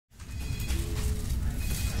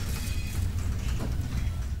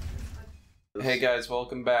purpose. Hey guys,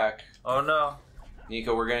 welcome back. Oh no.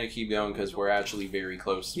 Nico, we're gonna keep going because we're actually very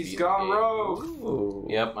close to He's gone rogue! Ooh.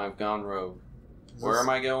 Yep, I've gone rogue. Where am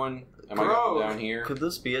I going? Am I Rogue. going down here? Could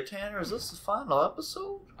this be a Tanner? Is this the final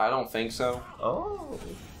episode? I don't think so, Oh.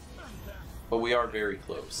 but we are very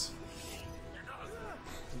close.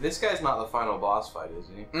 This guy's not the final boss fight, is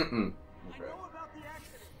he? Mm-mm. Okay.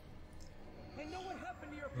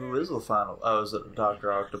 Who is the final? Oh, is it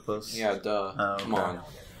Dr. Octopus? Yeah, duh. Oh, Come okay. on.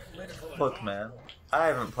 Look, man, I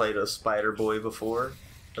haven't played a Spider-Boy before,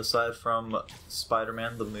 aside from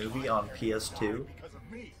Spider-Man the movie on PS2.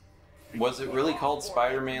 Was it really called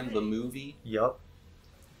Spider-Man the movie? Yup.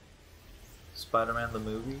 Spider-Man the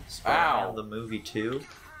movie, Spider-Man Ow. the movie 2,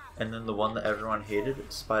 and then the one that everyone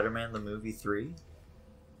hated, Spider-Man the movie 3.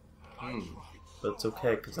 But it's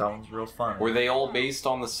okay, because that one's real fun. Were they all based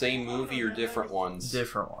on the same movie or different ones?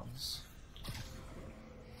 Different ones.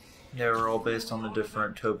 They were all based on the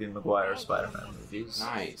different Tobey Maguire Spider-Man movies.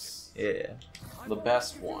 Nice. Yeah. The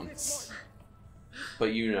best ones.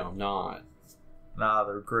 But you know, not. Nah,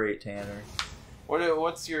 they're great, Tanner.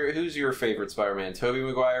 Who's your favorite Spider-Man? Tobey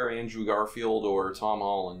Maguire, Andrew Garfield, or Tom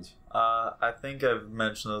Holland? I think I've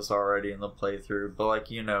mentioned this already in the playthrough, but like,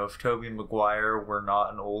 you know, if Tobey Maguire were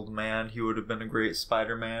not an old man, he would have been a great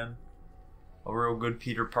Spider-Man. A real good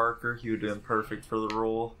Peter Parker, he would have been perfect for the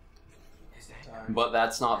role. But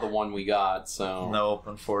that's not the one we got, so... Nope,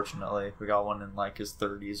 unfortunately. We got one in like his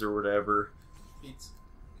 30s or whatever.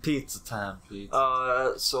 Pizza time.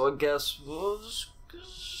 Pizza. So I guess we'll just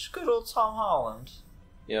good old Tom Holland.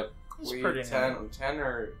 Yep. He's pretty neat.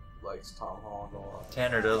 Tanner likes Tom Holland a lot.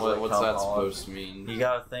 Tanner does like What's Tom that Holland. supposed to mean? You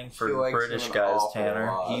got a thing for He likes British him an guys, awful Tanner.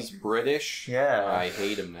 lot. He's British? Yeah. I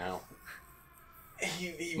hate him now.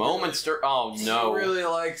 He Moments... Oh, no. He really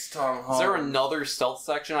likes Tom Holland. Is there another stealth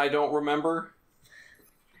section I don't remember?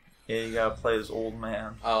 Yeah, you gotta play as old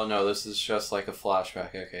man. Oh, no, this is just like a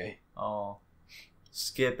flashback, okay. Oh.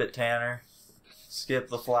 Skip it, Tanner. Skip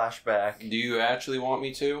the flashback. Do you actually want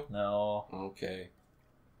me to? No. Okay.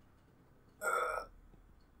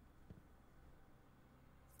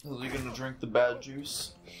 Is he gonna drink the bad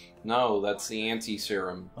juice? No, that's the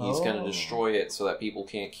anti-serum. He's gonna Oh. destroy it so that people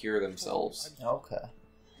can't cure themselves. Okay.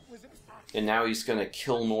 And now he's gonna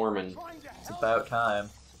kill Norman. It's about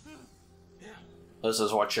time. This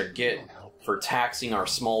is what you get for taxing our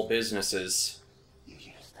small businesses.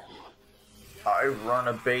 I run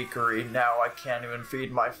a bakery, now I can't even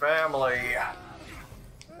feed my family.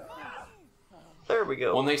 There we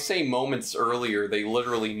go. When they say moments earlier, they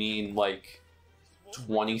literally mean like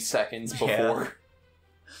 20 seconds before. Yeah.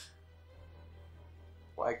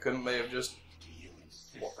 Why couldn't they have just...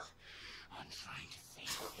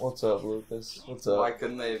 What's up, Lucas? What's Why up?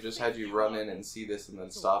 couldn't they have just had you run in and see this and then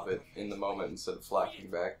stop it in the moment instead of flashing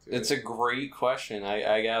back to It's it? a great question.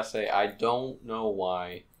 I gotta say, I don't know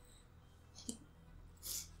why.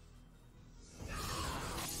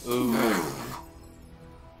 Ooh.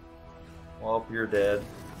 Well, you're dead.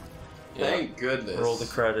 Yeah. Thank goodness. Roll the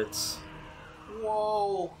credits.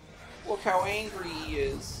 Whoa! Look how angry he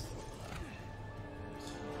is.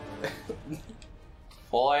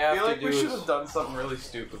 All I I have feel to like do we is... should have done something really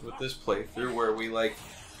stupid with this playthrough where we, like,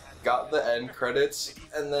 got the end credits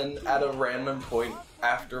and then at a random point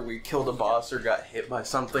after we killed a boss or got hit by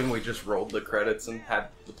something, we just rolled the credits and had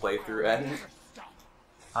the playthrough end.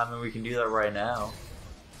 I mean, we can do that right now.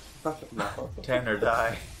 No. Tanner,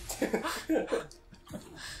 die.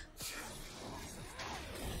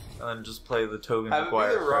 And then just play the Tobey Have it be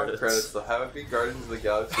Maguire the wrong credits. credits though. Have it be Guardians of the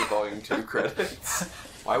Galaxy Volume 2 credits.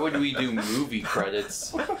 Why would we do movie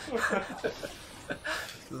credits? This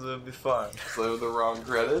would be fun. So the wrong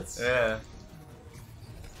credits? Yeah.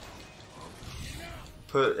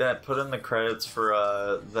 Put in the credits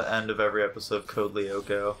for the end of every episode of Code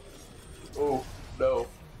Lyoko. Oh, no.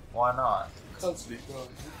 Why not? Constantly wrong.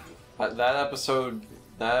 That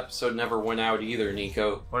episode never went out either,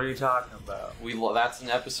 Nico. What are you talking about? That's an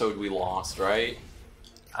episode we lost, right?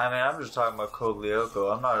 I mean, I'm just talking about Code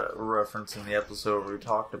Lyoko. I'm not referencing the episode where we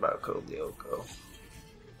talked about Code Lyoko.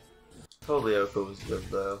 Code Lyoko was good,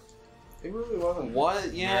 though. It really wasn't.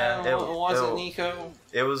 What? Yeah, was it, it- Nico?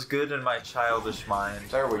 It was good in my childish mind.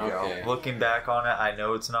 There we Okay. go. Looking back on it, I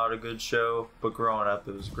know it's not a good show, but growing up,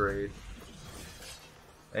 it was great.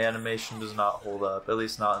 The animation does not hold up, at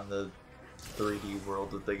least not in the 3D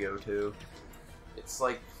world that they go to. It's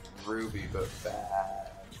like Ruby, but bad.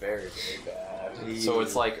 Very, very bad. So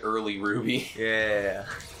it's like early Ruby. Yeah.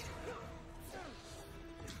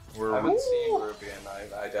 I haven't seen Ruby,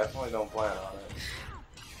 and I definitely don't plan on it.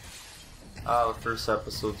 Oh, the first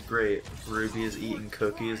episode's great. Ruby is eating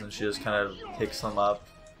cookies, and she just kind of picks them up,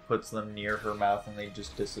 puts them near her mouth and they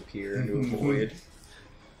just disappear into a void.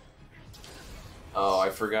 Oh, I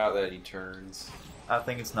forgot that he turns. I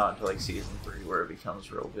think it's not until like season 3 where it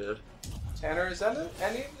becomes real good. Tanner, is any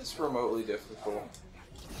of this remotely difficult?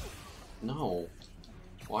 No.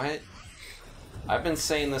 What? I've been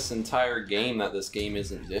saying this entire game that this game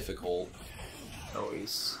isn't difficult.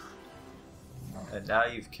 Nice. And now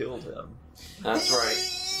you've killed him. That's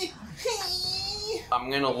right. I'm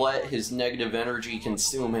gonna let his negative energy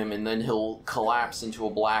consume him and then he'll collapse into a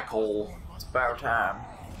black hole. It's about time.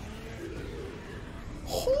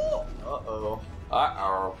 Uh-oh.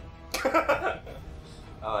 Uh-oh. I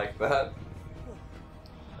like that.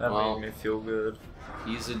 That Well, made me feel good.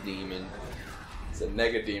 He's a demon. It's a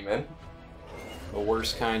nega demon. The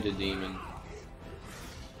worst kind of demon.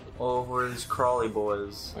 Oh, who are these crawly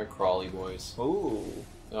boys? They're crawly boys. Ooh,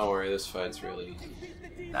 Don't worry, this fight's really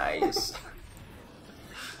easy. nice.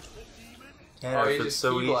 Tanner, Oh, if he it's just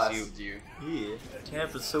so key easy. blasted you. Yeah. Tanner,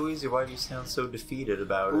 if it's so easy, why do you sound so defeated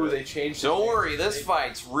about Ooh, it? they changed. Don't his name. worry, this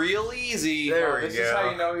fight's real easy. There we This go. is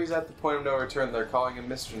how you know he's at the point of no return. They're calling him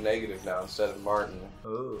Mr. Negative now instead of Martin.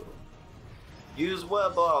 Ooh. Use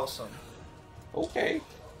Web Blossom. Okay.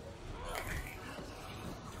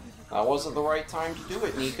 That wasn't the right time to do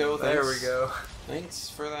it, Nico. There we go. Thanks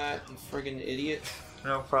for that, you friggin' idiot.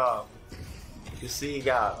 No problem. You see, you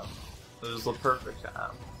got him. It was the perfect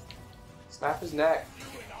time. Snap his neck.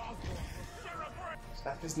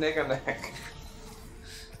 Snap his nigga neck.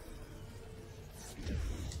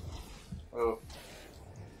 Oh.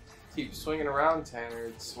 Keep swinging around, Tanner.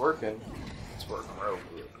 It's working. It's working real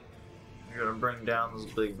good. You're gonna bring down this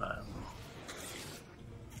big man.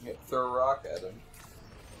 Yeah, throw a rock at him.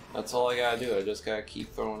 That's all I gotta do, I just gotta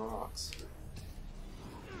keep throwing rocks.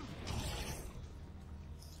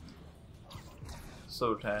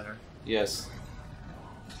 So, Tanner, Yes.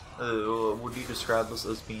 would you describe this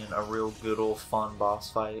as being a real good old fun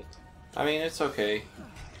boss fight? I mean, it's okay.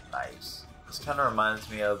 Nice. This kind of reminds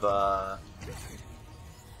me of,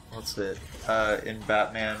 what's it? In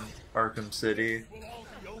Batman Arkham City,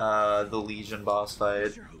 the Legion boss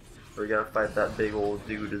fight, where you gotta fight that big old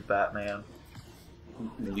dude as Batman.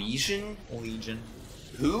 Legion? Legion.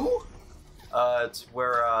 Who? It's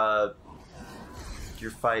where, you're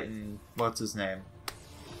fighting, what's his name?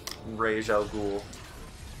 Ra's al Ghul.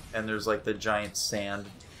 And there's like the giant sand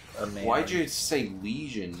man. Why'd you say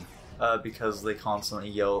Legion? Because they constantly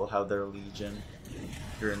yell how they're Legion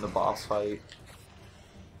during the boss fight.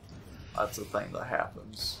 That's a thing that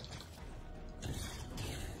happens.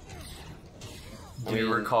 Do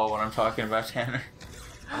you recall what I'm talking about, Tanner?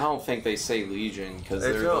 I don't think they say Legion, because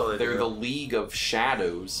They they're, totally they're do. the League of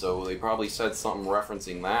Shadows, so they probably said something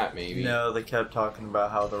referencing that, maybe. No, they kept talking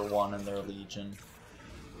about how they're one in their Legion.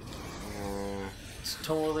 Uh, It's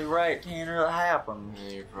totally right, Tanner. That happened.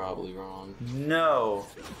 you're probably wrong. No.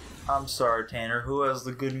 I'm sorry, Tanner. Who has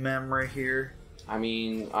the good memory here? I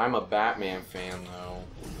mean, I'm a Batman fan, though.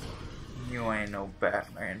 You ain't no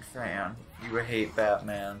Batman fan. You hate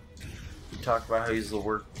Batman. You talk about how he's the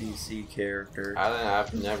worst DC character.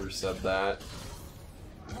 I've never said that.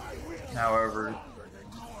 However,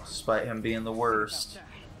 despite him being the worst,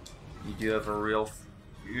 you do have a real...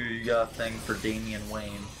 You got a thing for Damian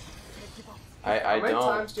Wayne. I How many don't.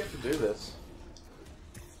 times do you have to do this?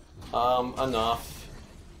 Enough.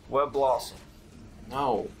 Web Blossom.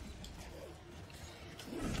 No.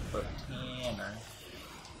 But Tanner...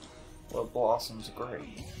 Web Blossom's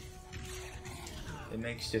great. It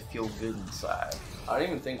makes you feel good inside. I don't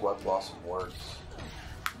even think Web Blossom works.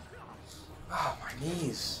 Ah, my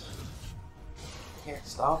knees. Can't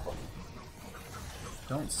stop them.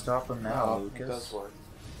 Don't stop him now, No, Lucas. it does work.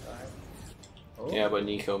 Alright. Oh. Yeah, but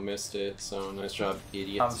Nico missed it, so nice job,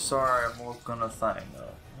 idiot. I'm sorry, I'm looking a thing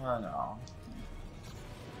up. Hang on.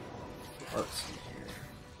 Let's see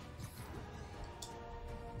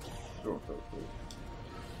here.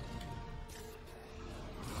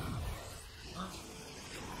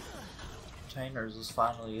 Tanner's is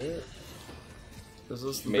finally it. Is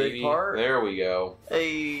this the Maybe. big part? There we go.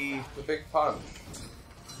 Hey, The big punch.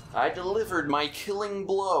 I delivered my killing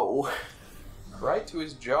blow. Right to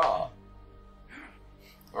his jaw.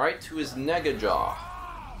 Right to his nega jaw.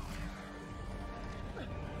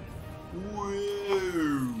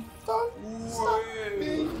 Whoa! Don't stop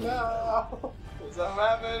me now. Cause I'm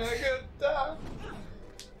having a good time.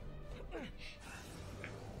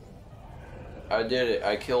 I did it.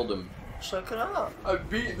 I killed him. check it out. I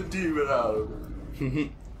beat the demon out of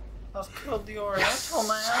him. I've killed the Oriental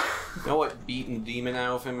man. You know what beating demon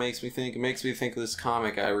out of him makes me think? It makes me think of this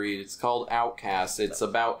comic I read. It's called Outcast. It's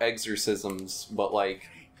about exorcisms, but like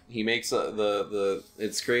he makes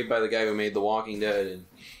it's created by the guy who made The Walking Dead, and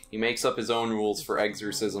he makes up his own rules for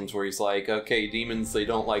exorcisms where he's like, okay, demons, they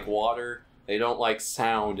don't like water, they don't like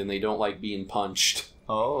sound, and they don't like being punched.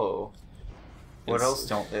 Oh. What else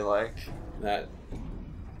don't they like? That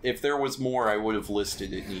if there was more, I would have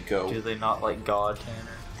listed it, Nico. Do they not like God,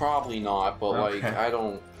 Tanner? Probably not, but Okay. like, I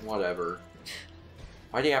don't, whatever.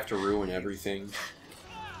 Why do you have to ruin everything?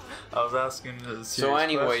 I was asking a serious So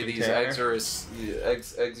anyway, question, these Tanner.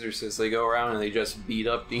 exorcists, they go around and they just beat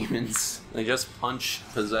up demons. They just punch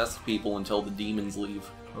possessed people until the demons leave.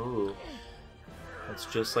 Ooh. That's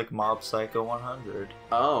just like Mob Psycho 100.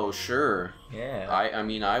 Oh, sure. Yeah. I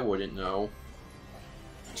mean, I wouldn't know.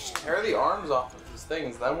 Just tear the arms off of these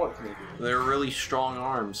things, then what can you do? They're really strong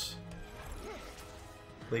arms.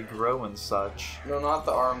 They grow and such. No, not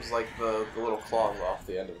the arms, like the little claws off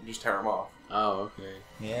the end of them. Just tear them off. Oh, okay.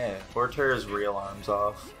 Yeah. Or tear his real arms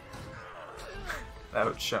off. That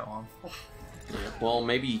would show him. Yeah. Well,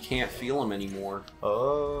 maybe you can't feel them anymore.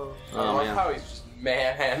 Oh. I Oh, love man. how he's just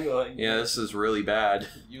manhandling. Yeah, this is really bad.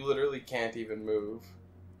 You literally can't even move.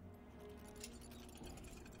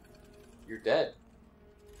 You're dead.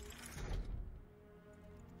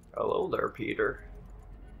 Hello there, Peter.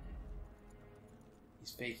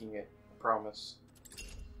 He's faking it. I promise.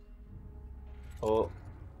 Oh.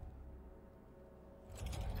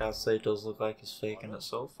 Gotta say, it does look like he's faking it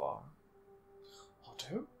so far. I'll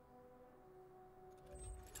do.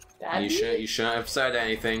 You shouldn't have said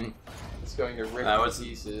anything. It's going to rip That to was-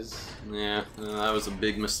 pieces. Yeah, that was a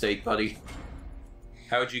big mistake, buddy.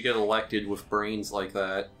 How'd you get elected with brains like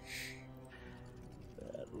that?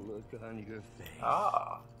 That look on your face.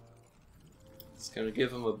 Ah. It's gonna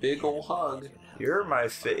give him a big ol' hug. You're my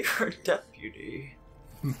favorite deputy.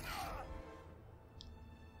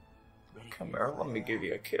 Come here, let me give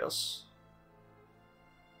you a kiss.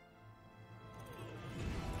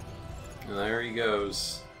 And there he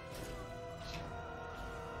goes.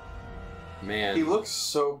 Man. He looks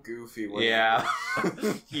so goofy when Yeah,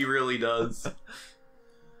 he really does.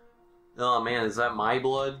 Oh man, is that my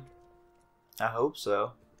blood? I hope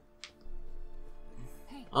so.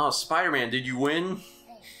 Oh, Spider-Man, did you win?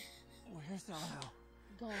 Where's Otto?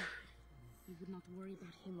 Go. You would not worry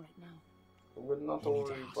about him right now. We're not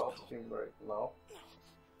worried about him right now.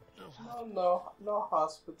 No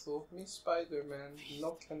hospital. Me Spider-Man.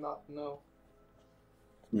 No cannot know.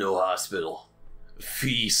 No hospital.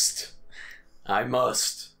 Feast. I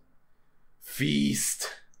must. Feast.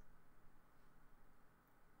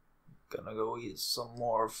 Gonna go eat some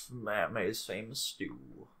more of May's famous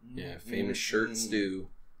stew. Yeah, famous shirt stew.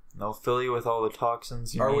 They'll fill you with all the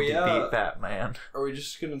toxins you Are need we, to beat Batman. Are we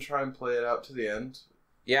just gonna try and play it out to the end?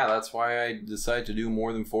 Yeah, that's why I decided to do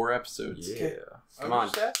more than 4 episodes. Yeah. Come on.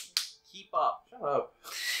 Understand? Keep up. Shut up.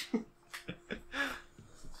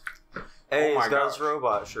 Hey, Oh my he's got his gosh.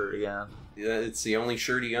 robot shirt again. Yeah, it's the only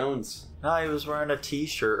shirt he owns. No, he was wearing a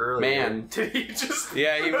t-shirt earlier. Man. Did he just...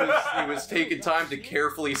 Yeah, he was taking time to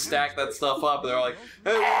carefully stack that stuff up. They're like,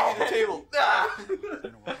 hey, we need a table. Ah!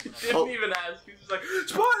 didn't even ask. He was just like,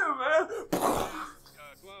 Spider-Man!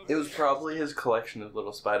 It was probably his collection of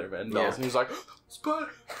little Spider-Man dolls. Yeah. And he was like, Spider-Man!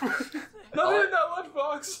 Not in that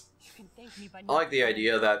lunchbox! You can thank me by I like the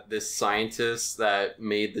idea that this scientist that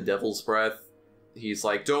made the Devil's Breath, he's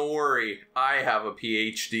like, don't worry, I have a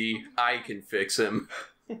PhD. I can fix him.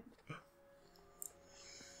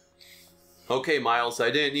 Okay, Miles,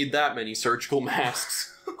 I didn't need that many surgical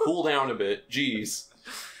masks. Cool down a bit. Jeez.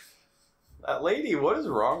 That lady, what is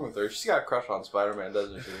wrong with her? She's got a crush on Spider-Man,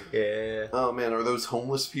 doesn't she? Yeah. Oh man, are those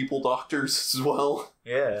homeless people doctors as well?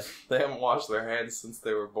 Yeah. They haven't washed their hands since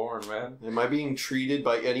they were born, man. Am I being treated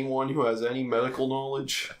by anyone who has any medical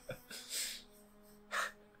knowledge?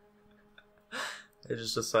 They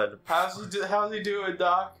just decided to... How's he doing,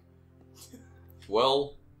 Doc?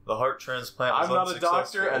 Well, The heart transplant was I'm not a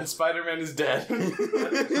doctor, unsuccessful. and Spider-Man is dead.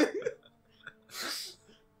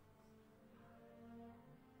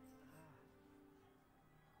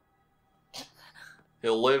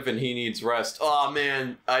 he'll live and he needs rest. Aw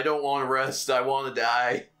man, I don't want to rest. I want to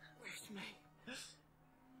die. Where's May?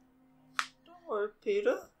 Don't worry,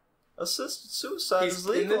 Peter. Assisted suicide is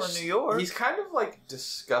in legal in this- New York. He's kind of like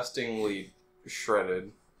disgustingly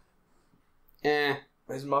shredded. Eh.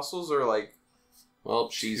 His muscles are like Well,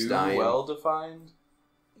 she's too dying. well defined.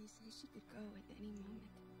 They say she could go at any moment.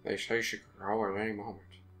 They say she could grow at any moment.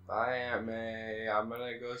 I am May. I'm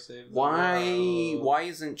gonna go save the Why? world. Why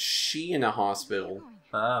isn't she in a hospital?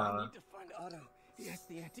 Ah. to find Otto. He has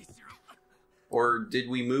the anti-serum. Or did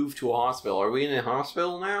we move to a hospital? Are we in a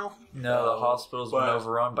hospital now? No, the hospital's been but-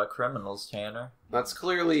 overrun by criminals, Tanner. That's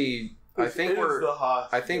clearly I think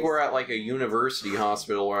we're at like a university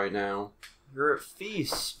hospital right now. You're at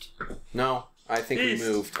Feast. No, I think we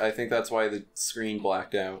moved. I think that's why the screen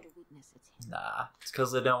blacked out. Nah, it's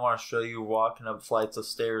because they didn't want to show you walking up flights of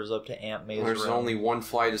stairs up to Aunt May's There's room. only one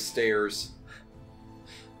flight of stairs.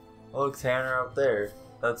 Look, Tanner, up there.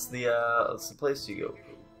 That's the place you go.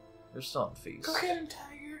 You're still in Feast. Go get him,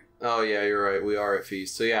 Tiger. Oh yeah, you're right. We are at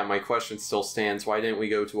Feast. So yeah, my question still stands. Why didn't we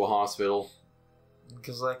go to a hospital?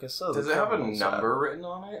 Because, like I said, Does it have a number written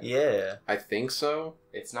on it? Yeah. I think so.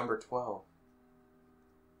 It's number 12.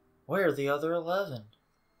 Where are the other 11?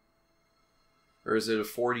 Or is it a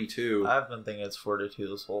 42? I've been thinking it's 42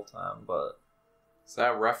 this whole time, but... Is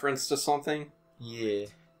that a reference to something? Yeah.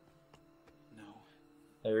 No.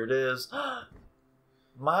 There it is.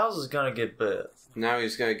 Miles is gonna get bit. Now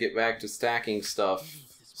he's gonna get back to stacking stuff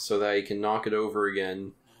so that he can knock it over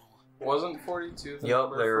again. Wasn't 42 the Yup,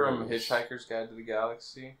 number from Hitchhiker's Guide to the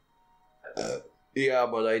Galaxy? Yeah,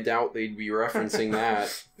 but I doubt they'd be referencing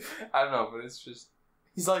that. I don't know, but it's just...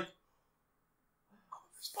 He's like...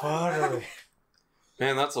 Spider.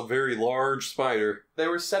 Man, that's a very large spider. They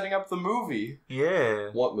were setting up the movie. Yeah.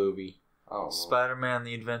 What movie? Oh. Spider-Man: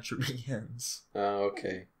 The Adventure Begins. Oh,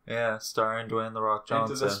 okay. Yeah, starring Dwayne "The Rock"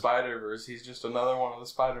 Johnson. Into the Spider-Verse. He's just another one of the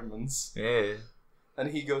Spider-Mans. Yeah. And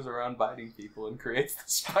he goes around biting people and creates the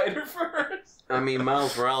Spider-Verse. I mean,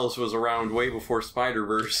 Miles Morales was around way before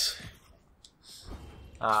Spider-Verse.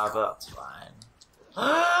 But that's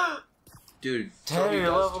fine. Dude. Tanner, So he you're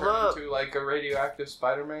does leveled turn up. into like a radioactive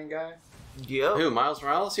Spider-Man guy? Yep. Who, Miles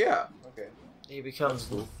Morales? Yeah. Okay. He becomes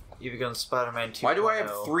Spider-Man 2.0. Why do I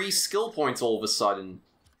have 3 skill points all of a sudden?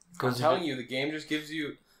 I'm telling you, the game just gives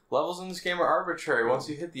you... Levels in this game are arbitrary. Once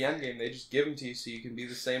you hit the end game, they just give them to you so you can be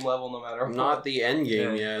the same level no matter what. I'm not at the end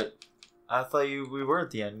game yet. I thought we were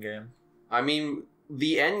at the end game. I mean,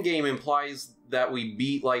 the end game implies that we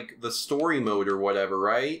beat, like, the story mode or whatever,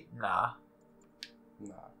 right? Nah.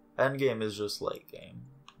 End game is just late game.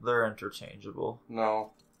 They're interchangeable.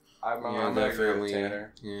 No. I'm Yeah, gonna agree with definitely.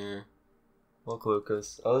 Tanner. Yeah. Look,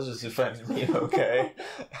 Lucas, I was just defending me, okay?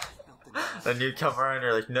 Then you come around and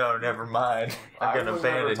you're like, no, never mind. I'm gonna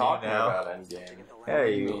abandon you talking now. about Endgame.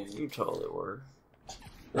 Hey, you totally were.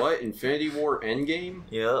 What? Infinity War Endgame?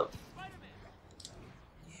 Yep.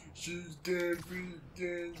 She's dead,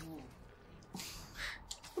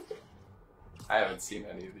 I haven't seen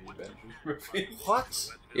any of the Avengers movies. What?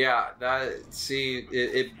 Yeah,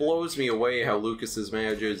 it blows me away how Lucas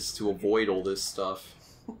manages to avoid all this stuff.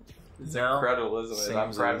 It's No. incredible, isn't it?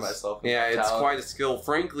 I'm proud of Seems- myself. Yeah, it's Talent. quite a skill.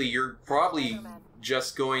 Frankly, you're probably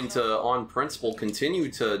just going to, on principle, continue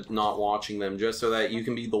to not watching them just so that you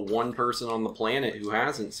can be the one person on the planet who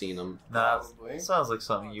hasn't seen them. Nah, Probably. sounds like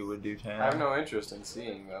something you would do, Tanner. I have no interest in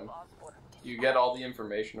seeing them. You get all the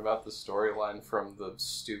information about the storyline from the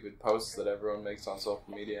stupid posts that everyone makes on social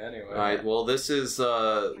media anyway. Alright, well this is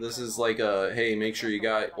like a, hey, make sure you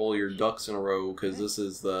got all your ducks in a row, because this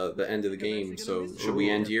is the end of the game, so should we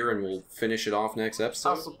end here and we'll finish it off next I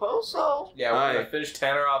episode? suppose so. Yeah, we're Hi. gonna finish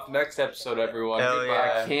Tanner off next episode, everyone. Hell Goodbye.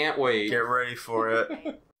 yeah. I can't wait. Get ready for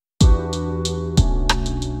it.